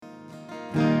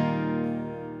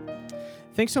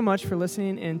Thanks so much for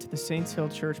listening in to the Saints Hill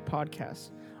Church podcast.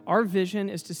 Our vision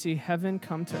is to see heaven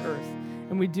come to earth,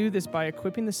 and we do this by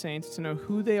equipping the saints to know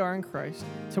who they are in Christ,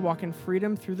 to walk in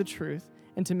freedom through the truth,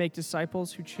 and to make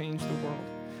disciples who change the world.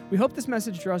 We hope this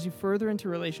message draws you further into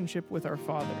relationship with our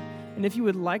Father. And if you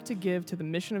would like to give to the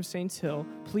mission of Saints Hill,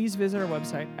 please visit our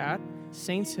website at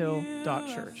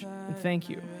saintshill.church. And thank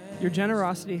you. Your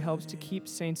generosity helps to keep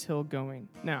Saints Hill going.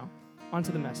 Now, on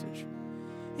to the message.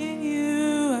 In you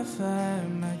I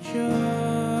find my joy.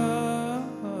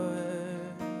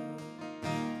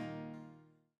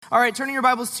 All right, turning your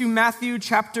Bibles to Matthew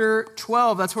chapter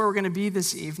 12. That's where we're going to be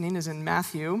this evening, is in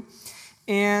Matthew.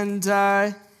 And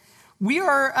we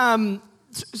are,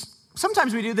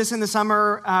 sometimes we do this in the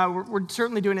summer. We're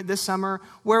certainly doing it this summer,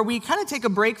 where we kind of take a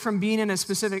break from being in a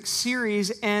specific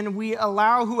series and we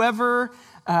allow whoever,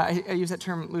 I use that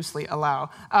term loosely, allow.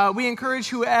 We encourage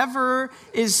whoever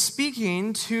is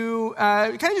speaking to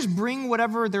kind of just bring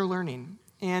whatever they're learning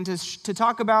and to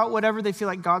talk about whatever they feel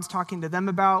like God's talking to them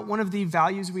about. One of the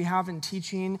values we have in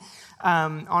teaching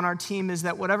on our team is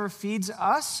that whatever feeds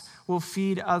us will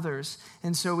feed others.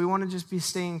 And so we want to just be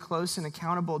staying close and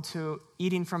accountable to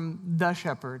eating from the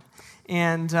shepherd.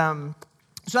 And so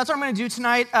that's what I'm going to do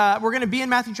tonight. We're going to be in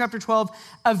Matthew chapter 12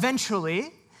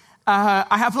 eventually.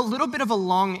 I have a little bit of a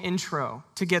long intro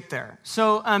to get there.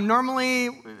 So normally,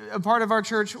 a part of our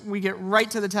church, we get right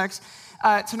to the text.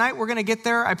 Tonight, we're going to get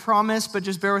there, I promise, but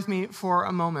just bear with me for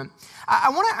a moment. I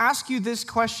want to ask you this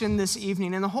question this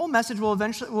evening, and the whole message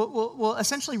will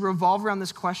essentially revolve around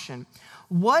this question.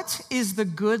 What is the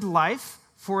good life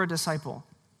for a disciple?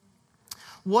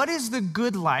 What is the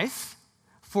good life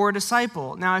for a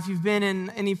disciple? Now, if you've been in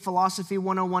any philosophy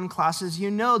 101 classes, you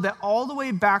know that all the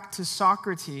way back to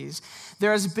Socrates,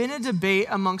 there has been a debate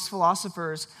amongst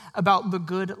philosophers about the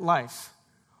good life.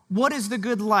 What is the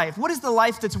good life? What is the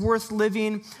life that's worth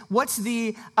living? What's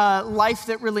the life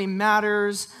that really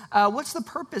matters? What's the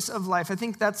purpose of life? I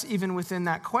think that's even within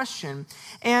that question.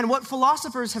 And what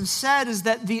philosophers have said is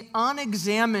that the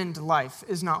unexamined life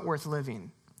is not worth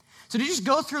living. So to just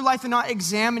go through life and not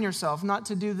examine yourself, not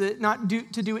to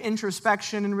do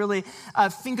introspection and really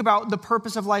think about the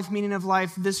purpose of life, meaning of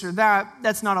life, this or that,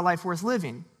 that's not a life worth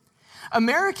living.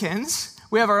 Americans,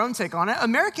 we have our own take on it.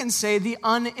 Americans say the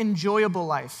unenjoyable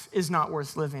life is not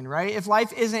worth living, right? If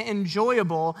life isn't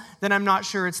enjoyable, then I'm not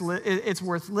sure it's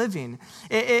worth living.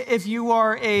 If you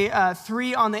are a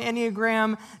 3 on the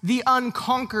Enneagram, the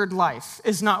unconquered life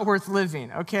is not worth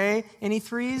living, okay? Any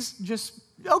 3s?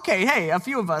 Okay, hey, a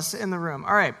few of us in the room.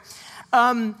 All right.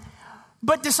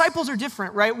 But disciples are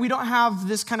different, right? We don't have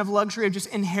this kind of luxury of just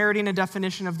inheriting a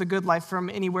definition of the good life from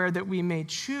anywhere that we may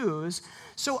choose.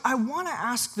 So I want to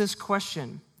ask this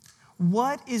question.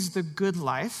 What is the good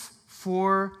life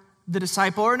for the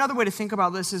disciple? Or another way to think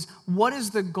about this is, what is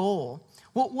the goal?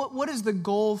 What is the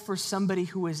goal for somebody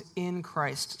who is in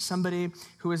Christ, somebody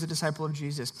who is a disciple of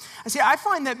Jesus? I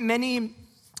find that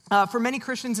for many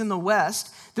Christians in the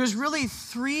West, there's really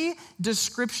 3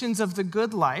 descriptions of the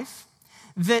good life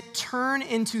that turn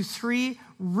into 3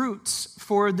 routes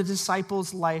for the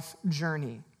disciple's life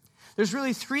journey. There's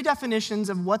really 3 definitions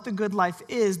of what the good life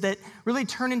is that really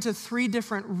turn into 3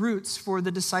 different routes for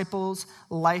the disciple's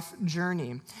life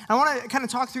journey. I want to kind of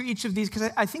talk through each of these because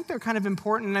I think they're kind of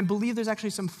important, and I believe there's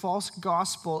actually some false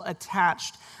gospel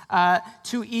attached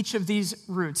to each of these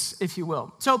routes, if you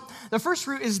will. So the first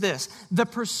route is this: the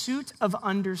pursuit of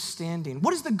understanding.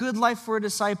 What is the good life for a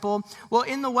disciple? Well,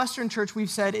 in the Western church, we've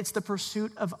said it's the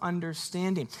pursuit of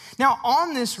understanding. Now,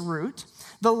 on this route,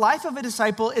 the life of a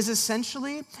disciple is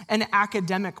essentially an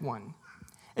academic one.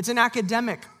 It's an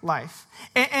academic life.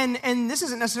 And this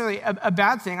isn't necessarily a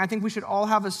bad thing. I think we should all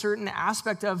have a certain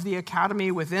aspect of the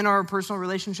academy within our personal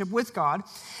relationship with God.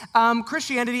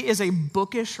 Christianity is a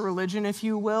bookish religion, if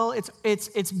you will.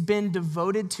 It's been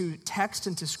devoted to text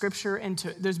and to scripture, and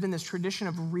there's been this tradition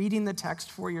of reading the text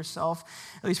for yourself,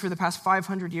 at least for the past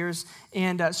 500 years,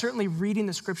 and certainly reading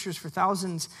the scriptures for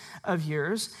thousands of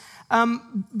years.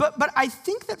 But I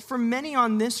think that for many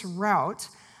on this route,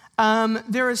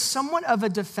 there is somewhat of a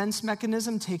defense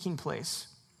mechanism taking place.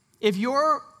 If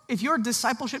your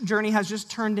discipleship journey has just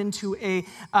turned into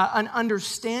an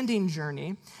understanding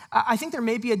journey, I think there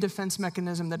may be a defense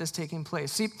mechanism that is taking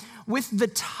place. See, with the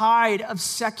tide of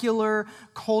secular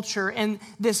culture and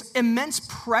this immense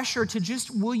pressure to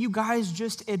will you guys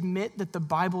just admit that the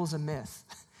Bible is a myth?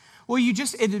 Will you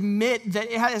just admit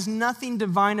that it has nothing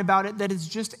divine about it, that it's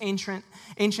just ancient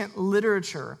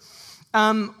literature?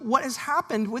 What has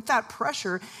happened with that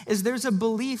pressure is there's a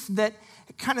belief that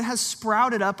kind of has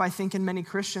sprouted up, I think, in many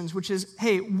Christians, which is,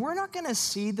 hey, we're not going to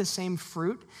see the same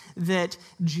fruit that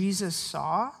Jesus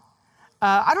saw.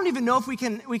 I don't even know if we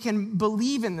can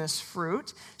believe in this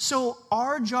fruit. So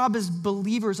our job as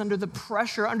believers under the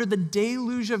pressure, under the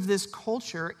deluge of this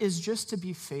culture is just to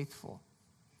be faithful.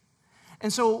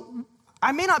 And so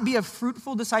I may not be a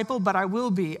fruitful disciple, but I will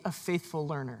be a faithful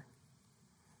learner.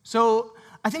 So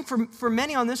I think for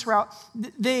many on this route,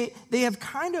 they have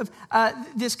kind of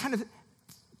this kind of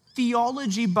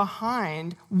theology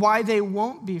behind why they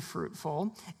won't be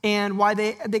fruitful and why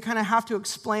they kind of have to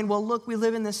explain, well, look, we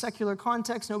live in this secular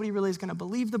context. Nobody really is going to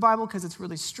believe the Bible because it's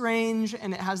really strange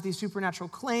and it has these supernatural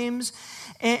claims.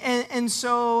 And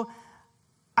so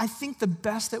I think the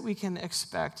best that we can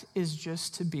expect is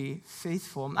just to be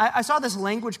faithful. I saw this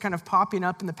language kind of popping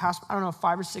up in the past,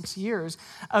 5 or 6 years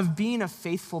of being a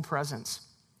faithful presence.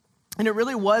 And it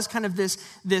really was kind of this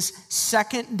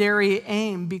secondary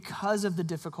aim because of the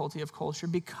difficulty of culture,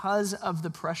 because of the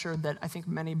pressure that I think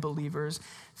many believers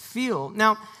feel.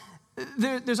 Now,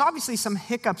 there's obviously some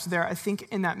hiccups there, I think,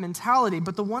 in that mentality,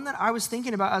 but the one that I was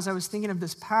thinking about as I was thinking of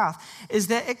this path is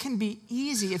that it can be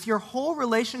easy if your whole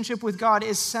relationship with God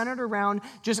is centered around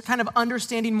just kind of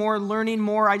understanding more, learning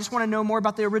more. I just want to know more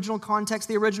about the original context,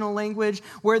 the original language,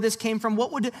 where this came from.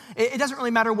 It doesn't really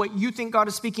matter what you think God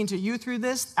is speaking to you through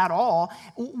this at all.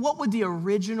 What would the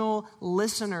original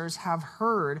listeners have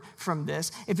heard from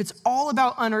this? If it's all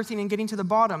about unearthing and getting to the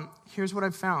bottom, here's what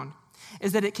I've found.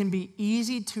 Is that it can be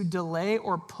easy to delay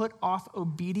or put off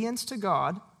obedience to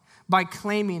God by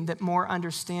claiming that more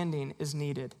understanding is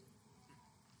needed.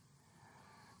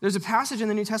 There's a passage in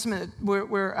the New Testament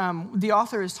where the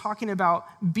author is talking about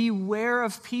beware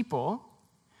of people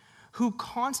who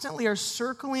constantly are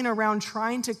circling around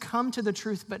trying to come to the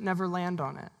truth but never land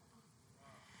on it.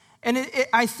 And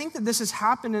I think that this has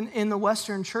happened in the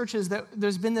Western churches, that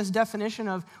there's been this definition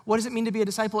of what does it mean to be a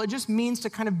disciple? It just means to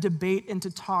kind of debate and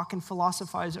to talk and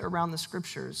philosophize around the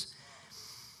scriptures.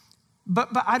 But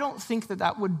I don't think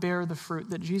that would bear the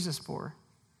fruit that Jesus bore.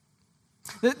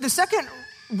 The second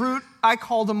route I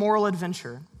call the moral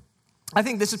adventure. I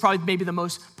think this is probably maybe the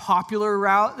most popular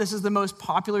route. This is the most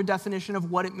popular definition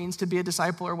of what it means to be a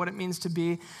disciple or what it means to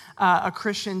be a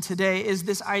Christian today, is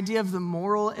this idea of the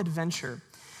moral adventure.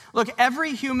 Look,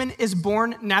 every human is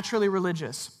born naturally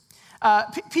religious.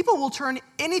 People will turn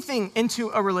anything into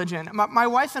a religion. My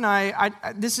wife and I,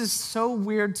 this is so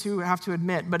weird to have to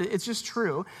admit, but it's just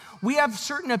true. We have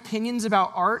certain opinions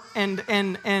about art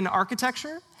and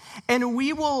architecture, and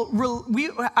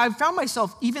I've found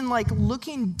myself even like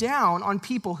looking down on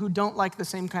people who don't like the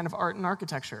same kind of art and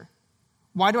architecture.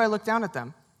 Why do I look down at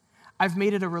them? I've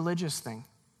made it a religious thing.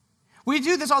 We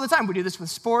do this all the time. We do this with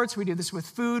sports. We do this with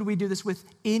food. We do this with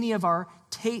any of our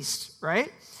tastes,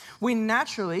 right? We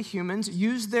naturally, humans,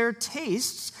 use their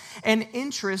tastes and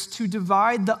interests to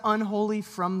divide the unholy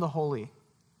from the holy.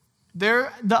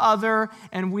 They're the other,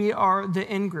 and we are the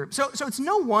in-group. So it's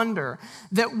no wonder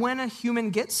that when a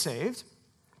human gets saved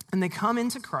and they come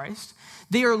into Christ,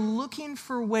 they are looking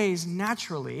for ways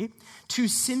naturally to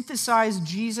synthesize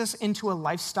Jesus into a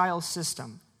lifestyle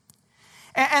system.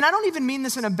 And I don't even mean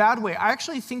this in a bad way. I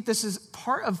actually think this is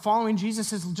part of following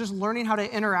Jesus, is just learning how to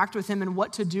interact with him and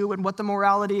what to do and what the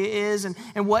morality is and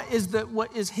what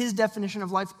is his definition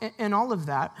of life and all of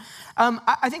that.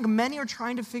 I think many are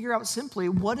trying to figure out simply,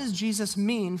 what does Jesus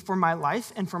mean for my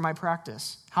life and for my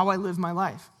practice, how I live my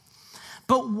life?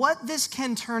 But what this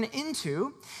can turn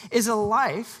into is a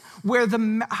life where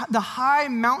the high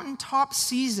mountaintop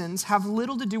seasons have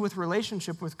little to do with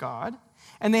relationship with God,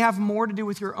 and they have more to do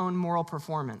with your own moral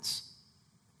performance.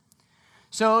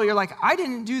 So you're like, I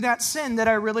didn't do that sin that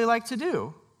I really like to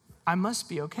do. I must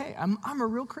be okay. I'm a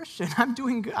real Christian. I'm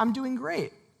doing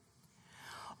great.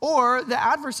 Or the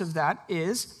adverse of that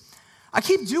is, I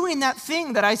keep doing that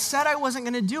thing that I said I wasn't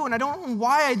going to do, and I don't know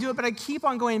why I do it, but I keep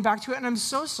on going back to it, and I'm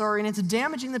so sorry, and it's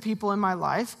damaging the people in my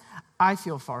life. I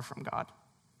feel far from God.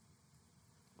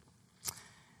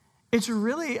 It's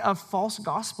really a false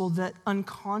gospel that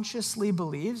unconsciously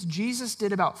believes Jesus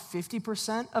did about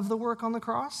 50% of the work on the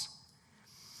cross,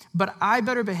 but I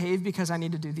better behave because I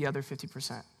need to do the other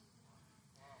 50%.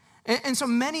 And so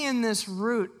many in this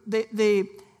route,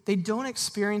 they don't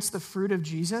experience the fruit of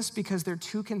Jesus because they're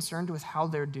too concerned with how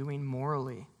they're doing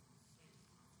morally.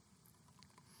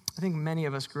 I think many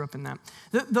of us grew up in that.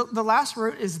 The last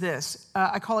route is this.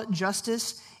 I call it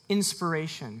justice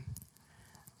inspiration.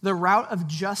 The route of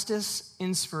justice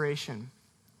inspiration.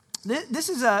 This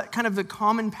is a kind of the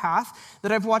common path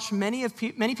that I've watched many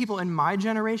people in my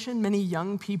generation, many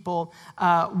young people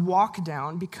walk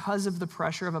down because of the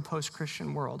pressure of a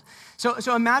post-Christian world.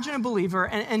 So imagine a believer,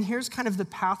 and here's kind of the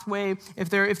pathway, if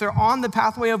they're on the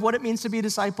pathway of what it means to be a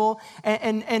disciple,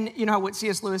 and you know what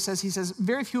C.S. Lewis says, he says,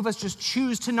 very few of us just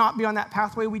choose to not be on that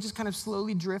pathway, we just kind of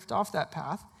slowly drift off that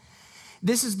path.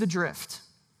 This is the drift.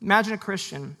 Imagine a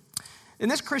Christian, and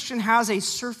this Christian has a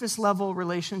surface level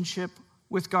relationship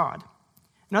with God.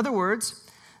 In other words,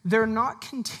 they're not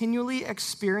continually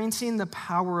experiencing the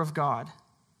power of God.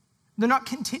 They're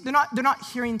not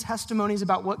hearing testimonies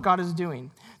about what God is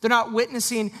doing. They're not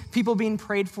witnessing people being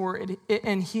prayed for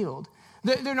and healed.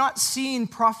 They're not seeing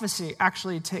prophecy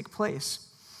actually take place.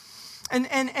 And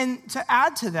to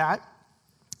add to that,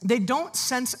 they don't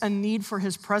sense a need for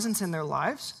his presence in their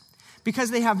lives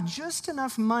because they have just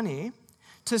enough money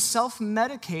to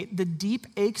self-medicate the deep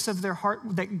aches of their heart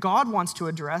that God wants to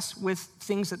address with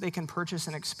things that they can purchase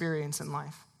and experience in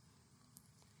life.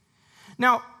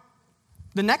 Now,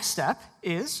 the next step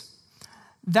is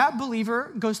that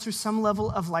believer goes through some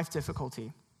level of life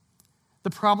difficulty,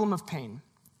 the problem of pain.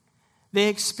 They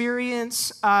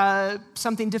experience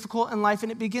something difficult in life,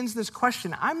 and it begins this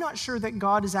question. I'm not sure that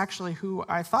God is actually who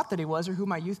I thought that he was or who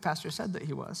my youth pastor said that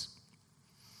he was.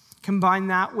 Combine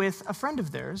that with a friend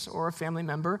of theirs or a family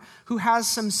member who has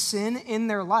some sin in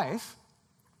their life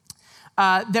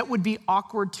that would be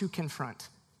awkward to confront.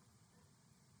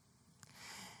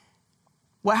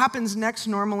 What happens next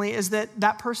normally is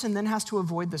that person then has to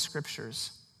avoid the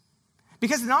scriptures.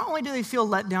 Because not only do they feel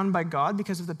let down by God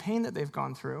because of the pain that they've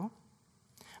gone through,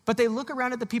 but they look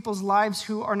around at the people's lives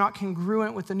who are not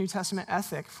congruent with the New Testament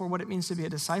ethic for what it means to be a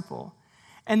disciple.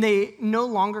 And they no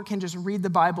longer can just read the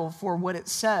Bible for what it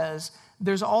says.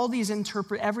 There's all these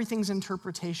everything's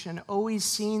interpretation, always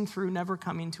seen through, never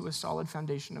coming to a solid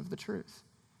foundation of the truth.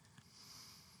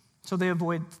 So they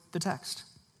avoid the text.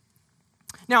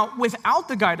 Now, without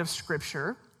the guide of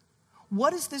Scripture,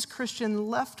 what is this Christian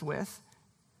left with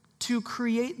to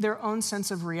create their own sense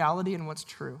of reality and what's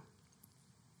true?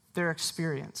 Their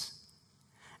experience.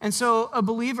 And so a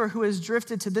believer who has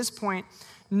drifted to this point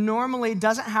normally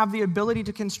doesn't have the ability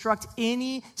to construct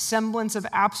any semblance of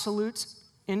absolutes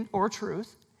or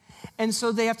truth. And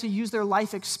so they have to use their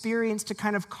life experience to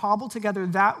kind of cobble together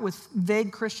that with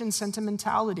vague Christian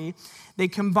sentimentality. They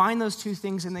combine those two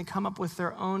things and they come up with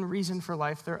their own reason for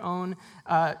life,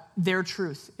 their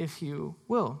truth, if you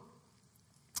will.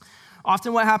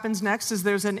 Often what happens next is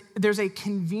there's a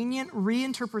convenient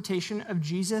reinterpretation of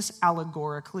Jesus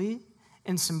allegorically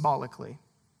and symbolically.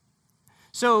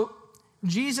 So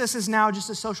Jesus is now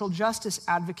just a social justice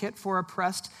advocate for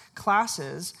oppressed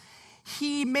classes.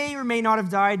 He may or may not have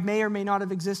died, may or may not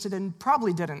have existed, and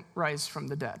probably didn't rise from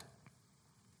the dead.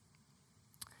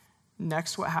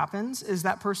 Next, what happens is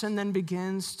that person then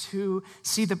begins to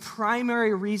see the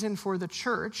primary reason for the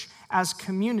church as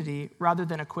community rather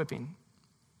than equipping.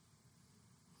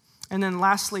 And then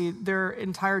lastly, their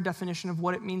entire definition of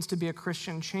what it means to be a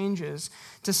Christian changes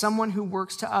to someone who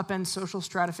works to upend social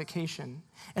stratification.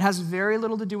 It has very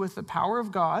little to do with the power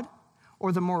of God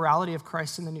or the morality of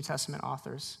Christ and the New Testament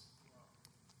authors.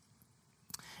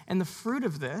 And the fruit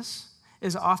of this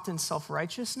is often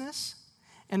self-righteousness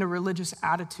and a religious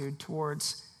attitude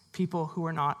towards people who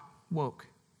are not woke.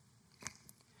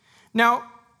 Now,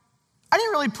 I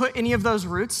didn't really put any of those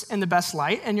roots in the best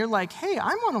light, and you're like, hey,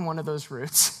 I'm on one of those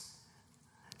roots.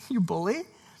 You bully?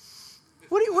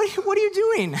 What are you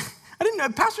doing? I didn't know.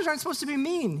 Pastors aren't supposed to be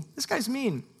mean. This guy's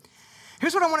mean.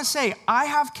 Here's what I want to say. I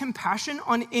have compassion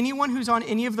on anyone who's on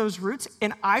any of those roots,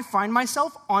 and I find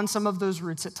myself on some of those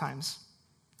roots at times.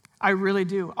 I really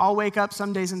do. I'll wake up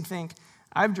some days and think,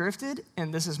 I've drifted,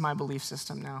 and this is my belief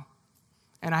system now.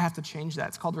 And I have to change that.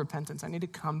 It's called repentance. I need to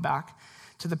come back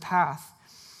to the path.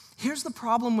 Here's the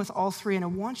problem with all three, and I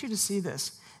want you to see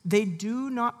this. They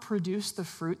do not produce the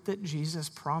fruit that Jesus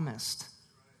promised.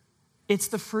 It's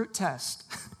the fruit test.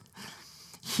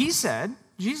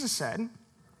 Jesus said,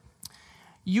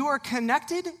 you are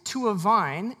connected to a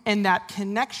vine, and that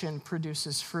connection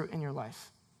produces fruit in your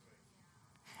life.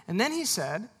 And then he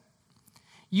said,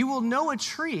 you will know a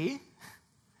tree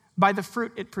by the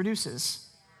fruit it produces.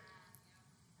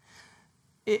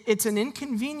 It's an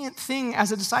inconvenient thing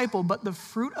as a disciple, but the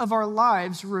fruit of our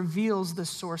lives reveals the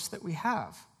source that we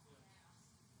have.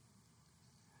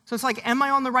 So it's like, am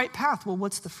I on the right path? Well,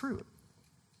 what's the fruit?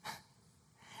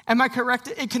 Am I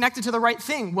connected to the right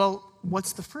thing? Well,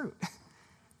 what's the fruit?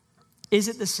 Is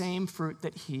it the same fruit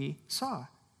that he saw?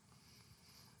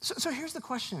 So here's the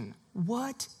question.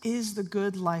 What is the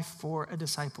good life for a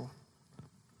disciple?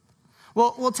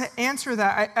 Well, to answer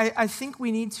that, I think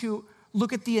we need to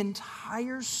look at the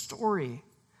entire story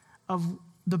of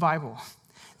the Bible,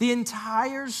 the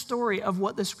entire story of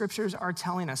what the scriptures are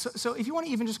telling us. So if you want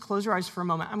to even just close your eyes for a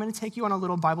moment, I'm going to take you on a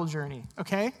little Bible journey,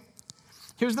 okay?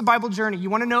 Here's the Bible journey. You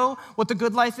want to know what the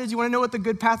good life is? You want to know what the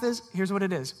good path is? Here's what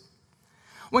it is.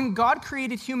 When God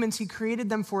created humans, he created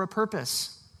them for a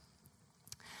purpose.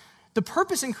 The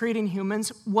purpose in creating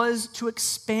humans was to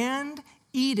expand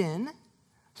Eden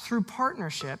through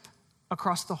partnership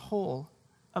across the whole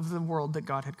of the world that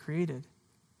God had created.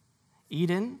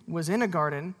 Eden was in a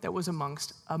garden that was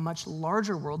amongst a much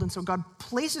larger world, and so God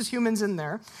places humans in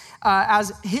there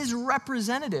as his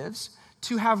representatives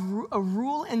to have a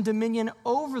rule and dominion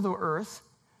over the earth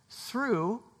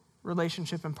through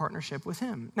relationship and partnership with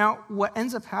him. Now, what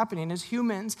ends up happening is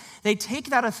humans, they take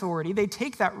that authority, they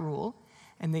take that rule,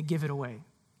 and they give it away.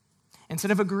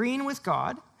 Instead of agreeing with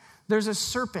God, there's a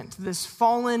serpent, this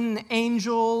fallen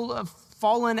angel, a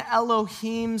fallen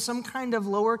Elohim, some kind of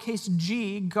lowercase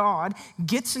g, God,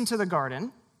 gets into the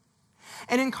garden.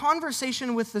 And in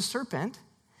conversation with the serpent,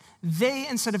 they,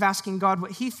 instead of asking God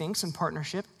what he thinks in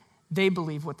partnership, they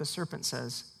believe what the serpent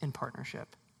says in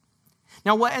partnership.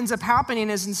 Now, what ends up happening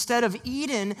is instead of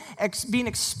Eden being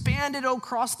expanded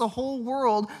across the whole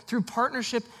world through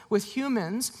partnership with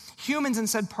humans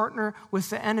instead partner with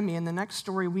the enemy. And the next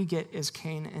story we get is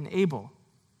Cain and Abel.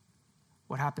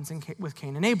 What happens with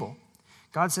Cain and Abel?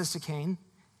 God says to Cain,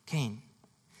 Cain,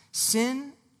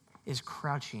 sin is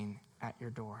crouching at your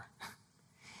door.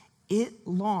 It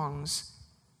longs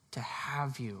to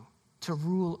have you, to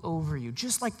rule over you.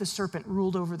 Just like the serpent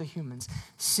ruled over the humans,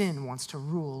 sin wants to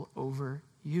rule over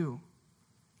you.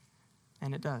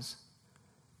 And it does.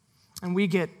 And we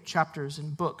get chapters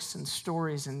and books and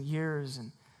stories and years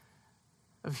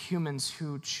of humans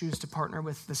who choose to partner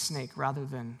with the snake rather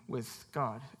than with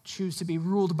God, choose to be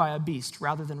ruled by a beast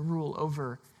rather than rule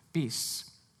over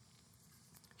beasts.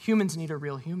 Humans need a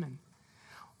real human.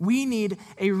 We need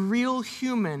a real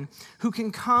human who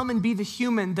can come and be the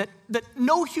human that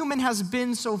no human has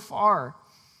been so far.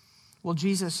 Well,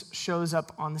 Jesus shows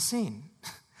up on the scene.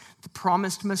 The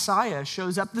promised Messiah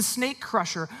shows up, the snake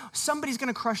crusher. Somebody's going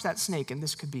to crush that snake, and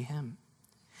this could be him.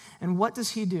 And what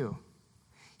does he do?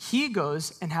 He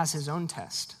goes and has his own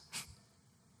test.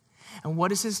 And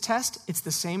what is his test? It's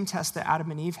the same test that Adam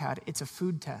and Eve had. It's a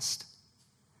food test.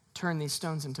 Turn these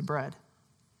stones into bread.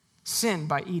 Sin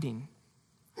by eating.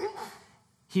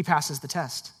 He passes the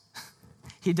test.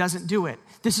 He doesn't do it.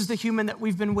 This is the human that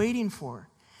we've been waiting for.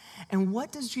 And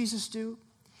what does Jesus do?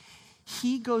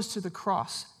 He goes to the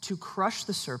cross to crush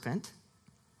the serpent.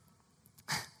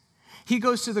 He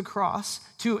goes to the cross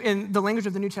to, in the language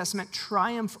of the New Testament,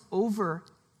 triumph over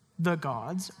the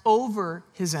gods, over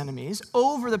his enemies,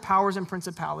 over the powers and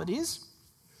principalities,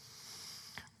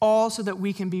 all so that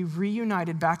we can be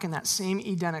reunited back in that same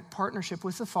Edenic partnership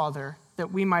with the Father,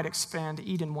 that we might expand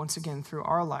Eden once again through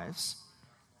our lives.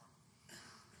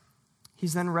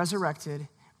 He's then resurrected,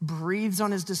 breathes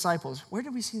on his disciples. Where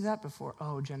did we see that before?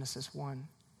 Oh, Genesis 1.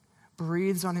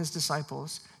 Breathes on his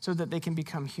disciples so that they can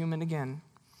become human again,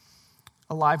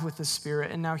 alive with the Spirit,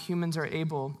 and now humans are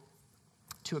able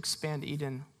to expand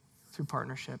Eden through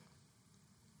partnership.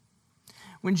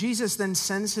 When Jesus then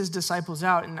sends his disciples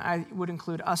out, and I would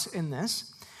include us in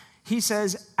this, he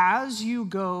says, as you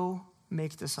go,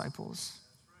 make disciples.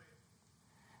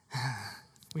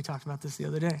 We talked about this the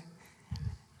other day.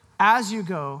 As you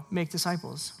go, make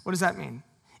disciples. What does that mean?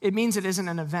 It means it isn't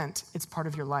an event, it's part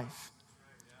of your life.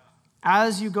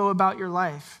 As you go about your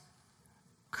life,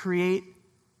 create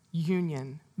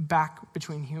union back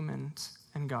between humans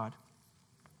and God.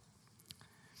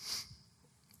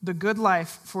 The good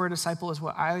life for a disciple is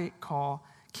what I call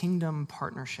kingdom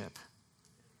partnership.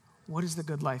 What is the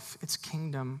good life? It's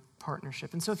kingdom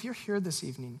partnership. And so if you're here this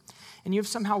evening and you've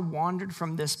somehow wandered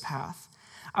from this path,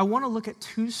 I want to look at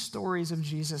two stories of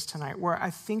Jesus tonight where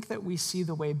I think that we see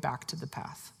the way back to the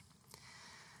path.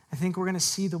 I think we're going to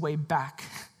see the way back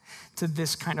to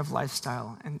this kind of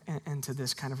lifestyle and to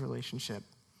this kind of relationship.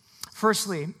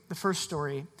 Firstly, the first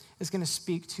story is going to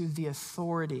speak to the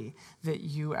authority that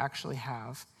you actually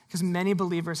have, because many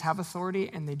believers have authority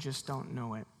and they just don't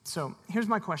know it. So here's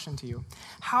my question to you.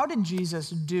 How did Jesus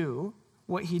do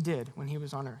what he did when he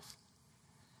was on earth?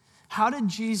 How did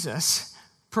Jesus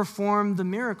perform the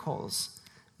miracles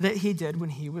that he did when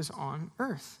he was on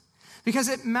earth? Because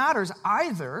it matters.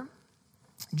 Either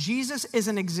Jesus is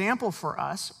an example for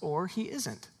us or he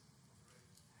isn't.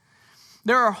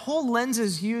 There are whole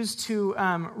lenses used to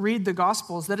read the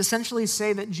Gospels that essentially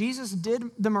say that Jesus did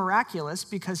the miraculous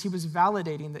because he was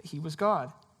validating that he was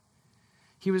God.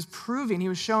 He was proving, he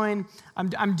was showing,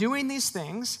 I'm doing these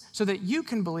things so that you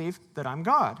can believe that I'm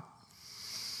God.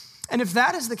 And if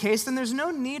that is the case, then there's no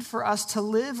need for us to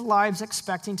live lives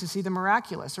expecting to see the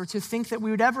miraculous or to think that we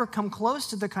would ever come close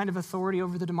to the kind of authority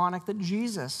over the demonic that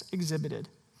Jesus exhibited.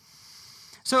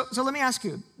 So let me ask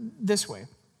you this way.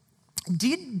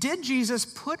 Did Jesus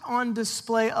put on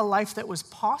display a life that was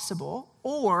possible,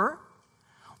 or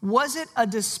was it a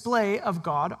display of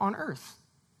God on earth?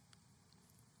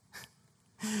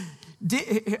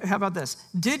 How about this?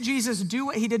 Did Jesus do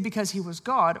what he did because he was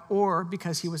God or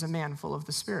because he was a man full of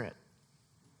the Spirit?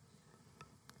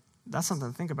 That's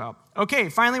something to think about. Okay,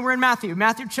 finally we're in Matthew.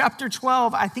 Matthew chapter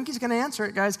 12. I think he's going to answer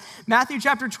it, guys. Matthew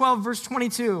chapter 12, verse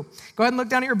 22. Go ahead and look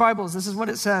down at your Bibles. This is what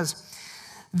it says.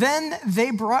 Then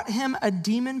they brought him a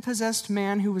demon-possessed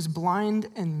man who was blind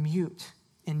and mute,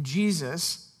 and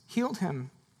Jesus healed him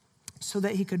so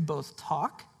that he could both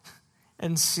talk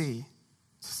and see.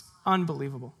 It's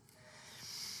unbelievable.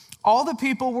 All the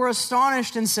people were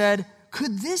astonished and said,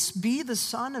 "Could this be the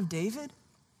son of David?"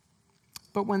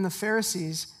 But when the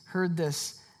Pharisees heard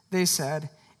this, they said,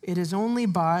 "It is only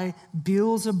by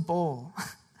Beelzebul,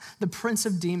 the prince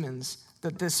of demons,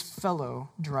 that this fellow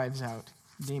drives out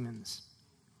demons."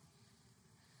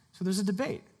 So there's a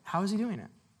debate. How is he doing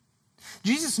it?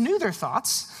 Jesus knew their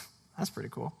thoughts. That's pretty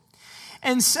cool.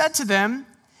 And said to them,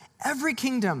 "Every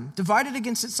kingdom divided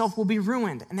against itself will be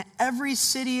ruined, and every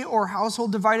city or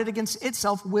household divided against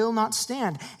itself will not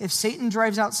stand. If Satan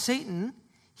drives out Satan,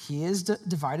 he is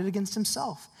divided against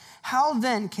himself. How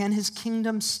then can his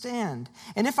kingdom stand?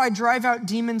 And if I drive out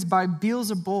demons by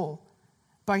Beelzebul,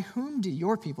 by whom do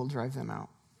your people drive them out?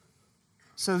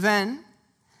 So then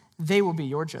they will be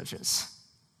your judges.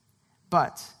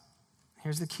 But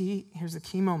here's the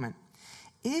key moment.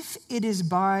 If it is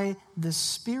by the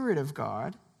Spirit of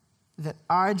God that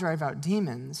I drive out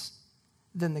demons,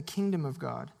 then the kingdom of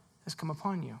God has come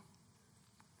upon you."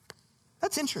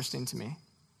 That's interesting to me.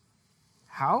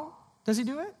 How does he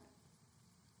do it?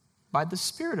 By the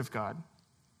Spirit of God.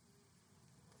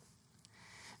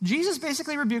 Jesus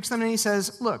basically rebukes them and he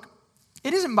says, look,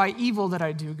 it isn't by evil that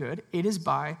I do good, it is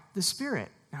by the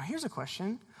Spirit. Now here's a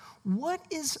question. What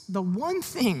is the one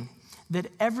thing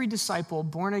that every disciple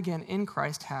born again in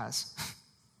Christ has?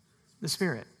 The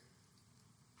Spirit.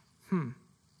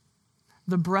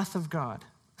 The breath of God.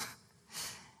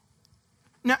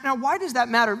 Now, why does that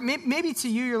matter? Maybe to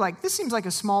you, you're like, this seems like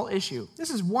a small issue. This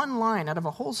is one line out of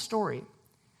a whole story.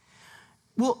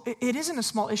 Well, it isn't a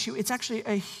small issue. It's actually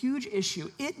a huge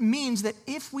issue. It means that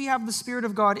if we have the Spirit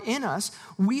of God in us,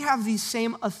 we have the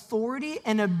same authority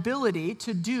and ability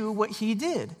to do what he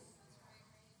did.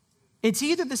 It's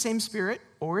either the same Spirit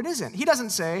or it isn't. He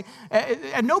doesn't say,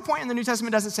 at no point in the New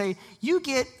Testament does it say, you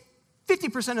get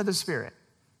 50% of the Spirit.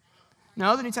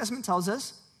 No, the New Testament tells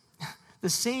us the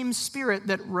same Spirit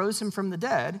that rose him from the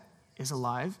dead is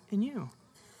alive in you.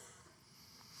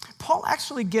 Paul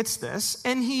actually gets this,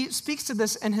 and he speaks to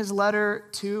this in his letter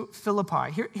to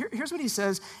Philippi. Here's what he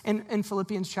says in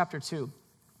Philippians chapter 2.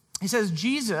 He says,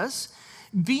 Jesus,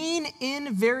 being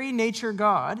in very nature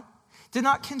God, did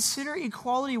not consider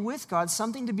equality with God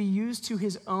something to be used to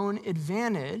his own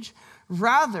advantage.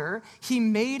 Rather, he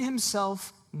made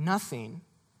himself nothing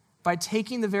by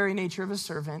taking the very nature of a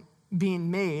servant,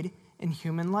 being made in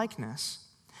human likeness.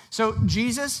 So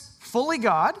Jesus, fully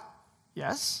God,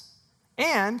 yes,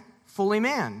 and fully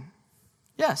man,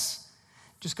 yes.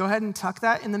 Just go ahead and tuck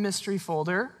that in the mystery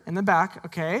folder in the back,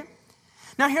 okay?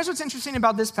 Now here's what's interesting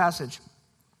about this passage.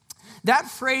 That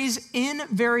phrase, in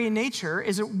very nature,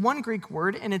 is one Greek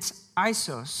word, and it's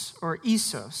isos, or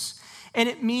isos, and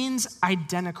it means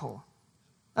identical.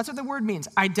 That's what the word means,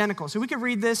 identical. So we could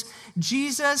read this,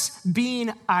 Jesus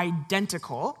being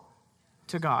identical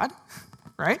to God,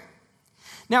 right?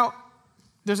 Now,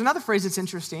 there's another phrase that's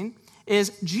interesting,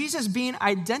 is Jesus being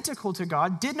identical to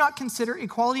God did not consider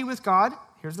equality with God,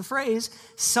 here's the phrase,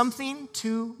 something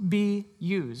to be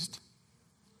used.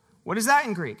 What is that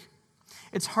in Greek?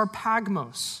 It's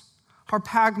harpagmos.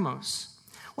 Harpagmos.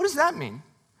 What does that mean?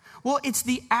 Well, it's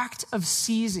the act of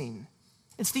seizing.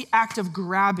 It's the act of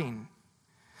grabbing.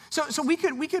 So we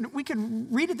could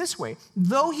read it this way.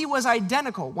 Though he was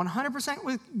identical 100%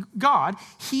 with God,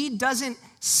 he doesn't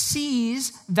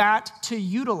seize that to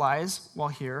utilize while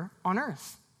here on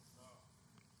earth.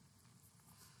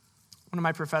 One of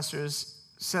my professors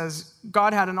says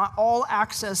God had an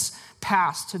all-access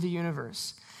pass to the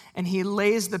universe, and he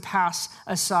lays the pass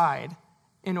aside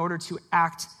in order to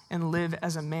act and live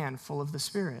as a man full of the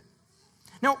Spirit.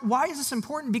 Now, why is this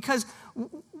important? Because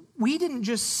we didn't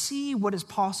just see what is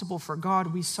possible for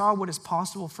God, we saw what is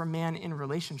possible for man in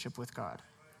relationship with God.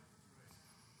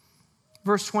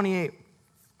 Verse 28,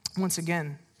 once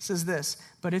again, says this,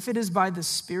 but if it is by the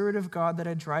Spirit of God that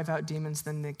I drive out demons,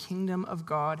 then the kingdom of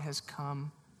God has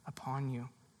come upon you.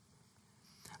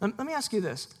 Let me ask you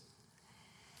this.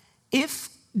 If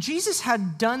Jesus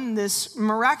had done this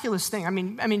miraculous thing, I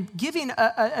mean, giving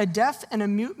a deaf and a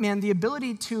mute man the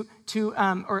ability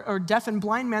or deaf and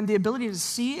blind man the ability to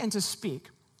see and to speak,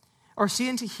 or see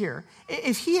and to hear,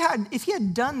 if he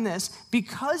had done this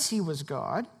because he was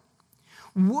God,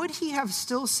 would he have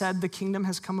still said the kingdom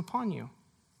has come upon you?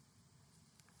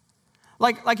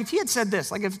 Like if he had said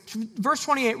this, like if verse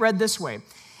 28 read this way,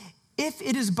 if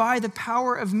it is by the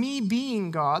power of me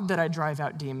being God that I drive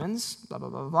out demons, blah, blah,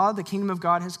 blah, blah, the kingdom of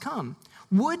God has come.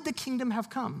 Would the kingdom have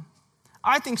come?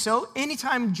 I think so.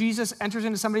 Anytime Jesus enters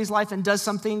into somebody's life and does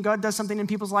something, God does something in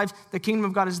people's lives, the kingdom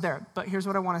of God is there. But here's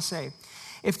what I want to say.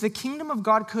 If the kingdom of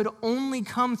God could only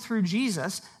come through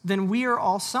Jesus, then we are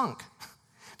all sunk.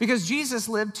 Because Jesus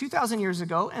lived 2,000 years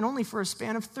ago and only for a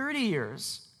span of 30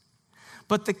 years.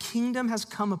 But the kingdom has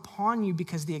come upon you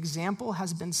because the example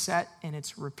has been set and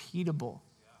it's repeatable.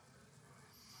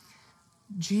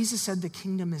 Jesus said the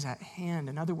kingdom is at hand.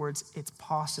 In other words, it's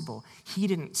possible. He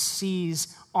didn't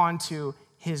seize onto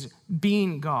his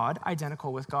being God,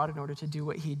 identical with God, in order to do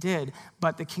what he did,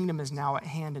 but the kingdom is now at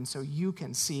hand, and so you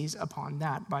can seize upon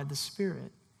that by the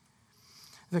Spirit.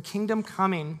 The kingdom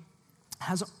coming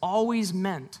has always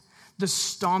meant the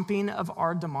stomping of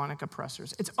our demonic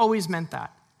oppressors. It's always meant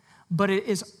that. But it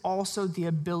is also the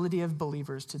ability of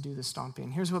believers to do the stomping.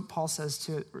 Here's what Paul says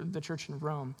to the church in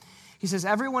Rome. He says,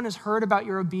 everyone has heard about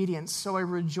your obedience, so I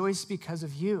rejoice because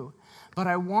of you. But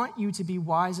I want you to be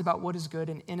wise about what is good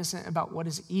and innocent about what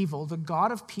is evil. The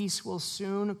God of peace will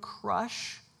soon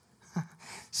crush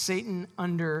Satan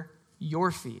under your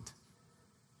feet.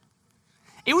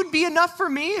 It would be enough for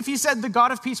me if he said the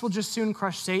God of peace will just soon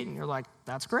crush Satan. You're like,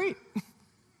 that's great.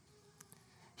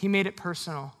 He made it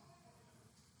personal.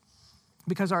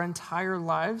 Because our entire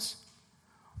lives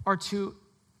are to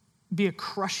be a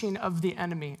crushing of the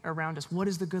enemy around us. What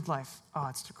is the good life? Oh,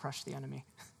 it's to crush the enemy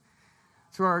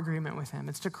through our agreement with him.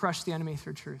 It's to crush the enemy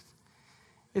through truth.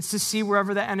 It's to see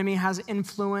wherever the enemy has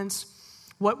influence,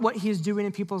 what he is doing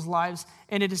in people's lives,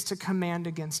 and it is to command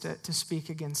against it, to speak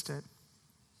against it.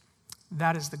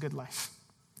 That is the good life.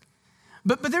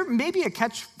 But there may be a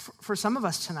catch for some of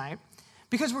us tonight,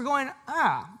 because we're going,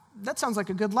 that sounds like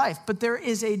a good life. But there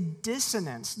is a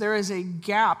dissonance. There is a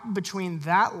gap between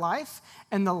that life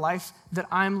and the life that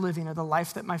I'm living, or the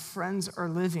life that my friends are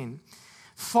living,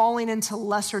 falling into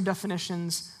lesser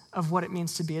definitions of what it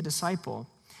means to be a disciple.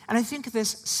 And I think this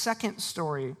second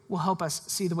story will help us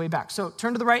see the way back. So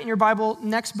turn to the right in your Bible,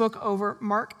 next book over,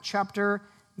 Mark chapter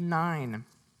 9.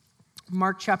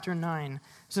 Mark chapter 9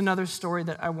 is another story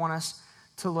that I want us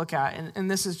to look at. And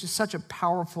this is just such a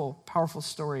powerful, powerful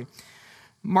story.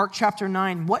 Mark chapter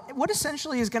 9, what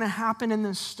essentially is going to happen in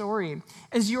this story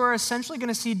is you are essentially going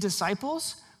to see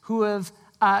disciples who have,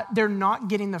 they're not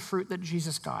getting the fruit that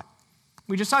Jesus got.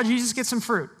 We just saw Jesus get some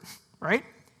fruit, right?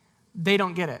 They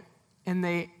don't get it. And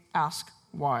they ask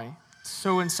why.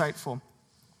 So insightful.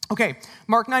 Okay,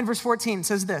 Mark 9 verse 14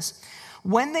 says this.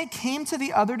 When they came to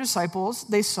the other disciples,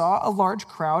 they saw a large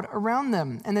crowd around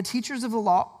them and the teachers of the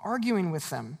law arguing with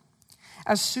them.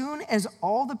 As soon as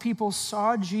all the people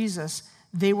saw Jesus,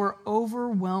 they were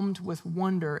overwhelmed with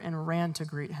wonder and ran to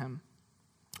greet him.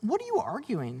 What are you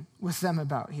arguing with them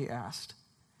about? He asked.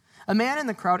 A man in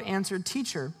the crowd answered,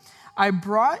 Teacher, I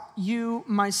brought you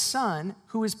my son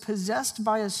who is possessed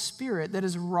by a spirit that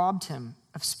has robbed him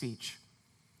of speech.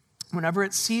 Whenever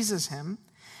it seizes him,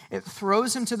 it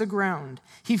throws him to the ground.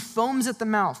 He foams at the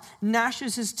mouth,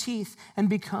 gnashes his teeth, and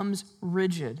becomes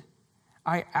rigid.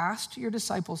 I asked your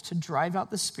disciples to drive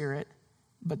out the spirit,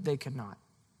 but they could not.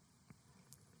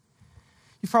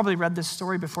 You've probably read this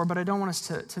story before, but I don't want us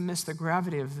to miss the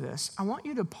gravity of this. I want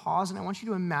you to pause and I want you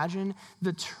to imagine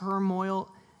the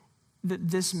turmoil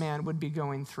that this man would be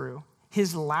going through.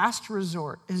 His last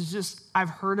resort is just,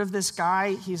 I've heard of this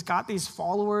guy. He's got these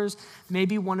followers.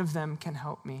 Maybe one of them can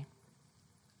help me.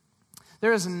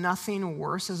 There is nothing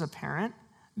worse as a parent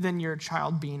than your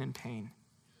child being in pain.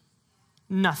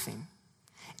 Nothing.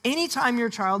 Anytime your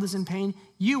child is in pain,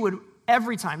 you would,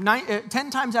 every time, 10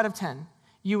 times out of 10,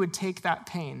 you would take that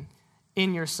pain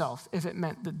in yourself if it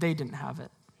meant that they didn't have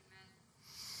it.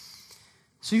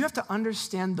 So you have to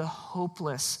understand the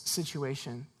hopeless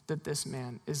situation that this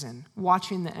man is in,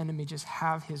 watching the enemy just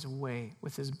have his way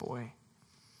with his boy.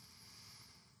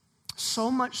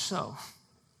 So much so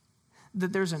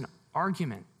that there's an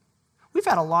argument. We've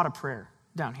had a lot of prayer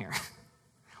down here.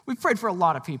 We've prayed for a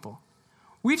lot of people.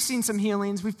 We've seen some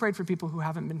healings. We've prayed for people who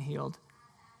haven't been healed.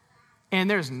 And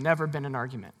there's never been an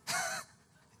argument.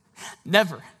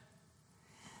 Never.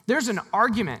 There's an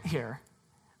argument here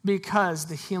because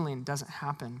the healing doesn't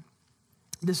happen.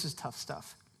 This is tough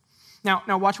stuff.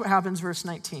 Now watch what happens, verse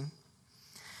 19.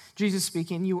 Jesus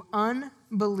speaking, "You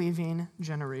unbelieving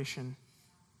generation."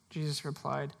 Jesus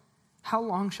replied, "How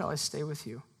long shall I stay with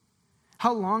you?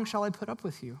 How long shall I put up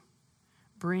with you?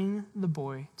 Bring the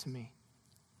boy to me."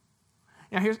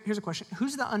 Now here's a question.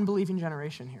 Who's the unbelieving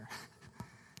generation here?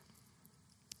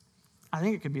 I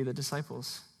think it could be the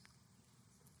disciples.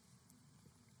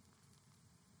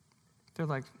 They're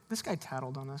like, this guy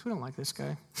tattled on us. We don't like this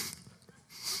guy.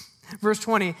 Verse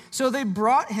 20, "So they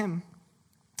brought him,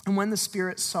 and when the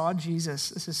spirit saw Jesus,"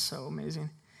 this is so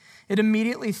amazing, "it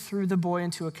immediately threw the boy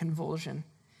into a convulsion.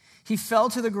 He fell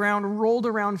to the ground, rolled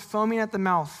around, foaming at the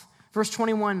mouth." Verse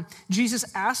 21, "Jesus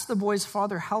asked the boy's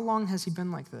father, 'How long has he been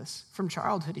like this?' 'From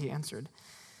childhood,' he answered.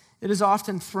 'It has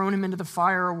often thrown him into the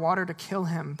fire or water to kill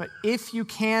him. But if you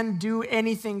can do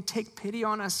anything, take pity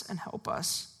on us and help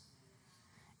us.'"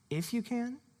 "If you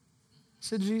can,"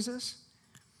 said Jesus.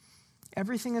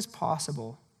 Everything is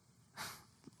possible.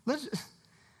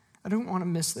 I don't want to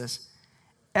miss this.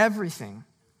 Everything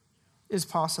is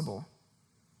possible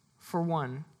for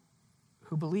one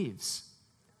who believes.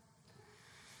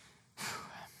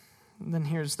 And then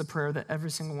here's the prayer that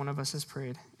every single one of us has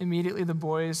prayed. Immediately the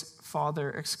boy's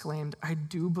father exclaimed, "I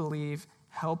do believe.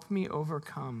 Help me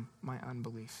overcome my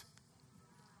unbelief."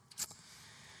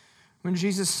 When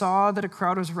Jesus saw that a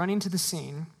crowd was running to the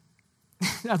scene,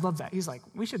 I love that. He's like,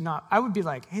 we should not. I would be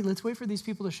like, hey, let's wait for these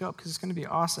people to show up because it's going to be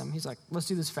awesome. He's like, let's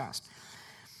do this fast.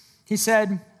 He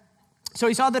said, so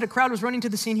he saw that a crowd was running to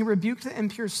the scene. He rebuked the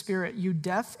impure spirit. "You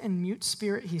deaf and mute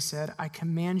spirit," he said, "I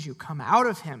command you, come out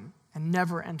of him and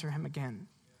never enter him again."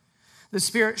 The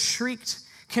spirit shrieked,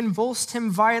 convulsed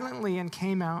him violently, and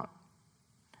came out.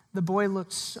 The boy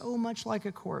looked so much like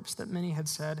a corpse that many had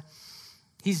said,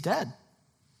 "He's dead."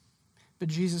 But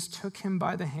Jesus took him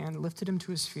by the hand, lifted him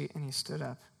to his feet, and he stood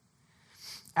up.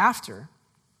 After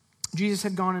Jesus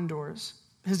had gone indoors,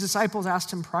 his disciples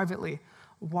asked him privately,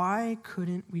 "Why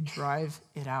couldn't we drive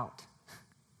it out?"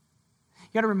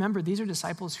 You got to remember, these are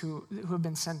disciples who have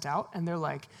been sent out, and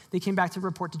they came back to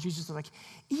report to Jesus. They're like,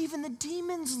 even the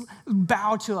demons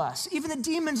bow to us. Even the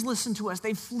demons listen to us.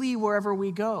 They flee wherever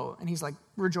we go. And he's like,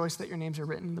 "Rejoice that your names are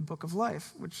written in the book of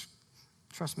life," which,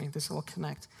 trust me, this will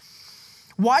connect.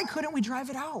 "Why couldn't we drive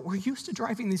it out? We're used to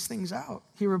driving these things out."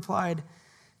 He replied,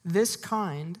 "This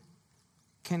kind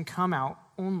can come out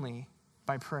only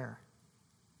by prayer."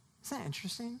 Isn't that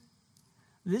interesting?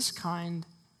 This kind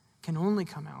can only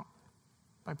come out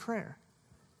by prayer.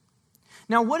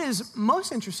 Now, what is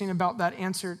most interesting about that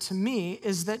answer to me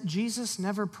is that Jesus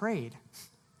never prayed.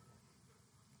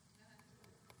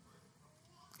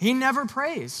 He never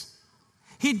prays.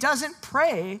 He doesn't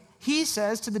pray. He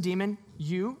says to the demon,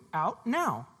 "You out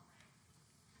now."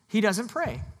 He doesn't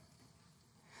pray.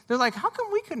 They're like, "How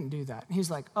come we couldn't do that?" And he's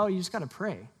like, "Oh, you just got to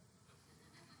pray."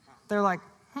 They're like,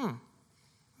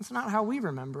 that's not how we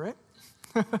remember it.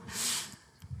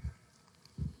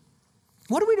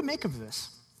 What are we to make of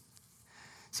this?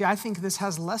 See, I think this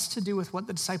has less to do with what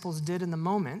the disciples did in the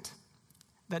moment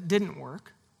that didn't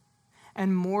work,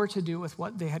 and more to do with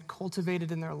what they had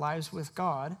cultivated in their lives with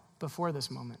God before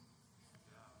this moment.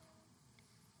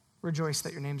 Rejoice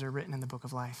that your names are written in the book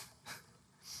of life.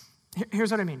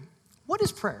 Here's what I mean. What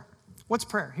is prayer? What's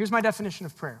prayer? Here's my definition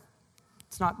of prayer.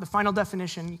 It's not the final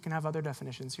definition. You can have other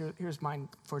definitions. Here's mine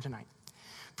for tonight.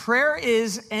 Prayer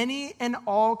is any and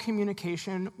all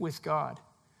communication with God.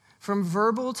 From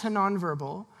verbal to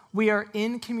nonverbal, we are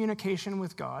in communication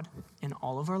with God in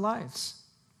all of our lives.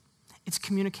 It's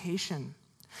communication.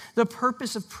 The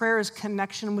purpose of prayer is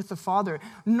connection with the Father.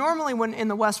 Normally, when in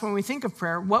the West, when we think of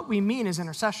prayer, what we mean is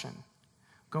intercession.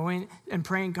 Going and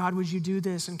praying, "God, would you do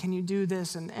this? And can you do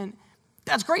this?" And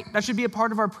that's great. That should be a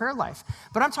part of our prayer life.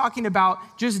 But I'm talking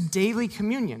about just daily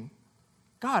communion.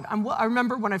 God, I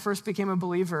remember when I first became a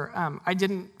believer,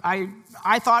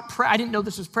 I thought prayer, I didn't know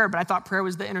this was prayer, but I thought prayer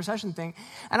was the intercession thing.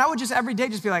 And I would just every day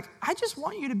just be like, "I just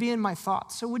want you to be in my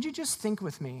thoughts. So would you just think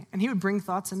with me?" And he would bring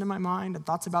thoughts into my mind and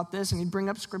thoughts about this, and he'd bring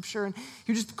up scripture, and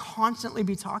he would just constantly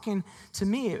be talking to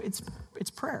me.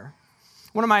 It's prayer.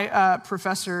 One of my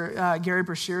professor, Gary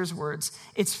Brashear's words,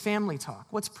 it's family talk.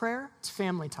 What's prayer? It's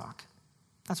family talk.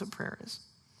 That's what prayer is.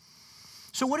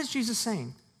 So what is Jesus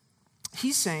saying?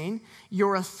 He's saying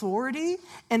your authority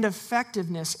and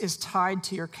effectiveness is tied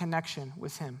to your connection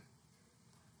with him.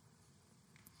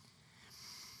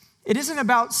 It isn't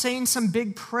about saying some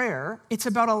big prayer. It's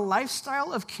about a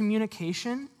lifestyle of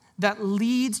communication that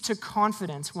leads to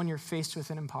confidence when you're faced with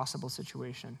an impossible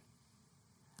situation.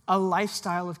 A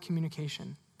lifestyle of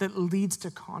communication that leads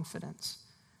to confidence.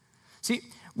 See,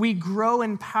 we grow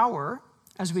in power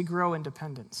as we grow in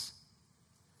dependence.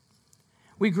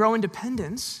 We grow in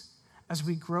dependence as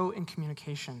we grow in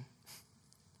communication.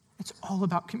 It's all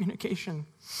about communication.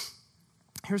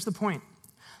 Here's the point.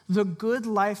 The good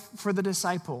life for the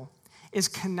disciple is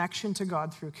connection to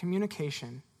God through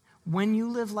communication. When you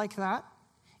live like that,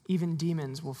 even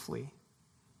demons will flee.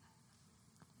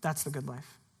 That's the good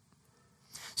life.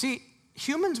 See,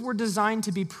 humans were designed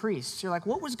to be priests. You're like,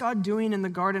 what was God doing in the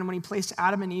garden when he placed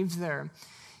Adam and Eve there?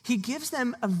 He gives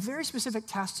them a very specific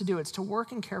task to do. It's to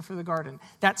work and care for the garden.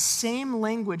 That same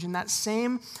language and that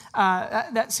same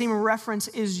reference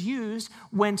is used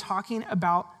when talking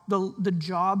about the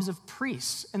jobs of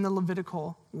priests in the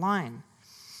Levitical line.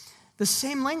 The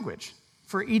same language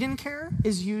for Eden care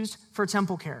is used for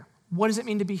temple care. What does it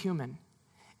mean to be human?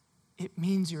 It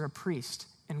means you're a priest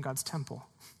in God's temple.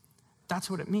 That's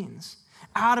what it means.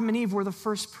 Adam and Eve were the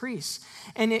first priests,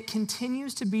 and it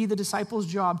continues to be the disciples'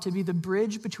 job to be the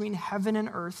bridge between heaven and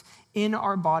earth in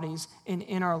our bodies and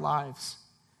in our lives.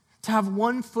 To have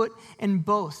one foot in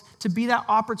both, to be that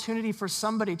opportunity for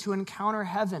somebody to encounter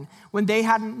heaven when they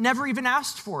hadn't never even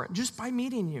asked for it, just by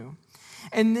meeting you.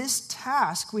 And this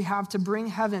task we have to bring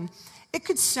heaven, it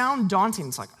could sound daunting.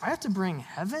 It's like, I have to bring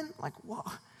heaven? Like, whoa.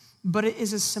 But it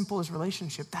is as simple as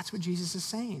relationship. That's what Jesus is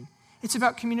saying. It's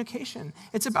about communication.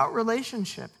 It's about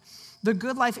relationship. The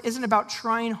good life isn't about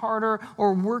trying harder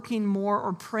or working more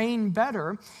or praying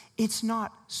better. It's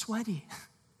not sweaty.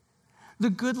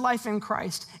 The good life in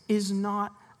Christ is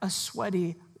not a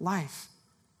sweaty life.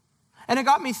 And it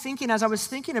got me thinking as I was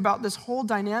thinking about this whole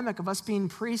dynamic of us being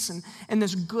priests and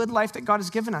this good life that God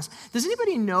has given us. Does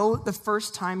anybody know the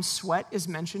first time sweat is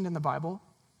mentioned in the Bible?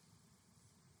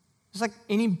 There's like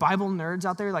any Bible nerds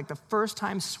out there, like the first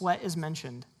time sweat is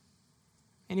mentioned.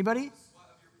 Anybody?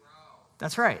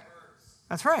 That's right.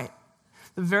 That's right.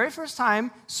 The very first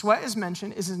time sweat is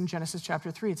mentioned is in Genesis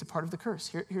chapter 3. It's a part of the curse.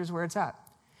 Here's where it's at.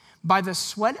 By the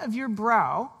sweat of your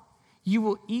brow, you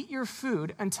will eat your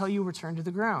food until you return to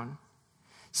the ground.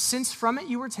 Since from it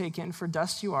you were taken, for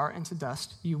dust you are, and to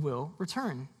dust you will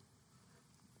return.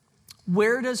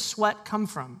 Where does sweat come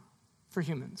from for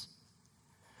humans?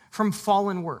 From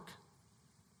fallen work.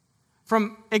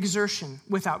 From exertion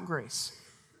without grace.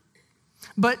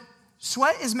 But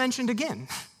sweat is mentioned again.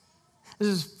 This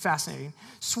is fascinating.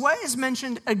 Sweat is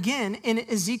mentioned again in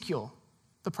Ezekiel,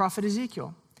 the prophet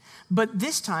Ezekiel. But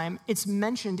this time, it's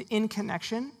mentioned in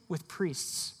connection with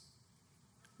priests.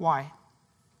 Why?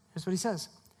 Here's what he says.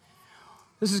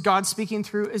 This is God speaking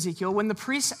through Ezekiel. When the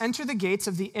priests enter the gates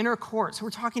of the inner courts, we're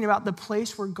talking about the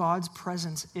place where God's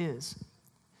presence is.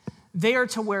 They are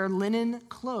to wear linen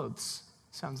clothes.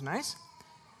 Sounds nice.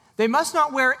 They must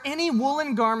not wear any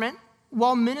woolen garment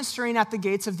while ministering at the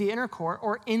gates of the inner court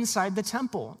or inside the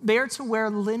temple. They are to wear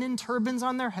linen turbans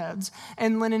on their heads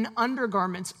and linen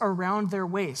undergarments around their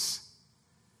waists.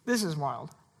 This is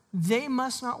wild. They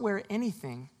must not wear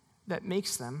anything that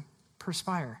makes them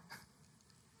perspire.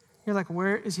 You're like,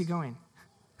 where is he going?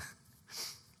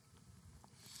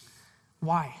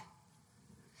 Why?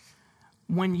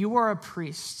 When you are a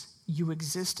priest, you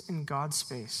exist in God's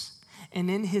space. And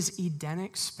in his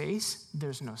Edenic space,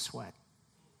 there's no sweat.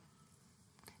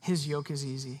 His yoke is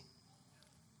easy.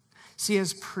 See,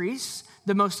 as priests,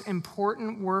 the most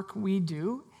important work we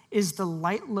do is the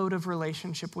light load of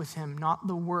relationship with him, not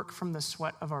the work from the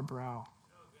sweat of our brow.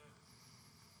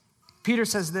 Peter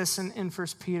says this in 1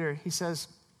 Peter. He says,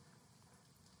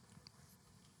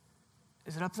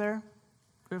 is it up there,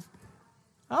 Griff?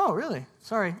 Oh, really?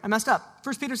 Sorry, I messed up.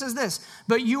 1 Peter says this,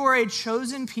 but you are a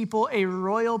chosen people, a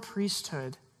royal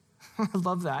priesthood. I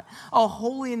love that. A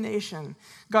holy nation,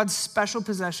 God's special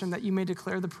possession, that you may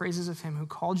declare the praises of him who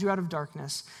called you out of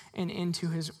darkness and into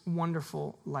his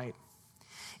wonderful light.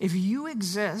 If you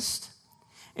exist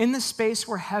in the space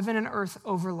where heaven and earth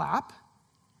overlap,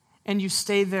 and you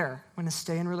stay there, I'm going to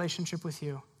stay in relationship with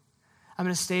you. I'm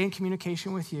going to stay in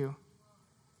communication with you.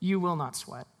 You will not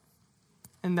sweat.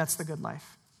 And that's the good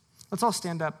life. Let's all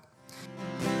stand up.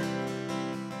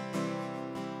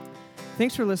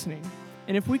 Thanks for listening.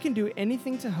 And if we can do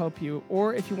anything to help you,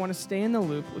 or if you want to stay in the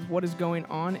loop with what is going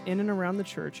on in and around the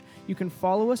church, you can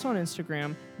follow us on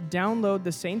Instagram, download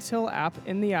the Saints Hill app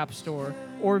in the App Store,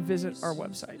 or visit our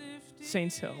website,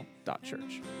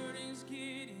 saintshill.church.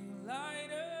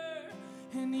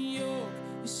 And the yoke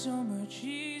is so much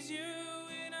easier.